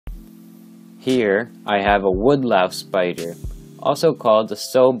Here, I have a woodlouse spider, also called the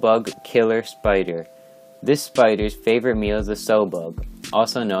Sowbug killer spider. This spider's favorite meal is the sowbug,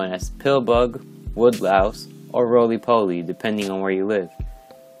 also known as pillbug, woodlouse, or roly-poly, depending on where you live.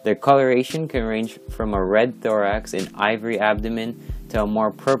 Their coloration can range from a red thorax and ivory abdomen to a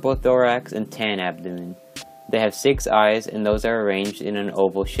more purple thorax and tan abdomen. They have 6 eyes, and those are arranged in an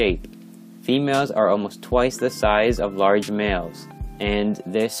oval shape. Females are almost twice the size of large males, and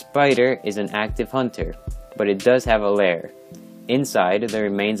this spider is an active hunter, but it does have a lair. Inside, the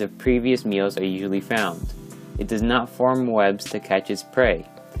remains of previous meals are usually found. It does not form webs to catch its prey.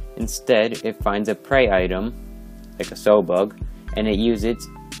 Instead, it finds a prey item, like a sowbug, and it uses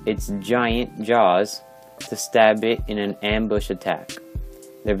its giant jaws to stab it in an ambush attack.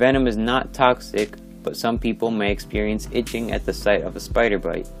 Their venom is not toxic, but some people may experience itching at the sight of a spider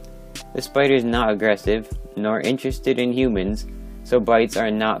bite. The spider is not aggressive, nor interested in humans, so bites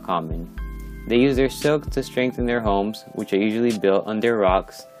are not common. They use their silk to strengthen their homes, which are usually built under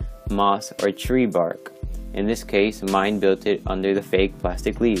rocks, moss, or tree bark. In this case, mine built it under the fake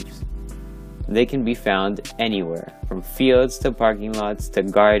plastic leaves. They can be found anywhere, from fields to parking lots to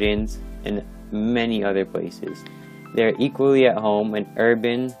gardens and many other places. They are equally at home in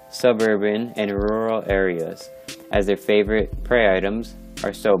urban, suburban, and rural areas, as their favorite prey items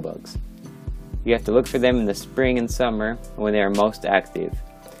are sowbugs. You have to look for them in the spring and summer when they are most active.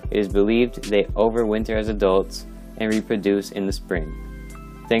 It is believed they overwinter as adults and reproduce in the spring.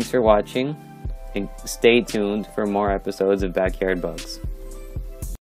 Thanks for watching, and stay tuned for more episodes of Backyard Bugs.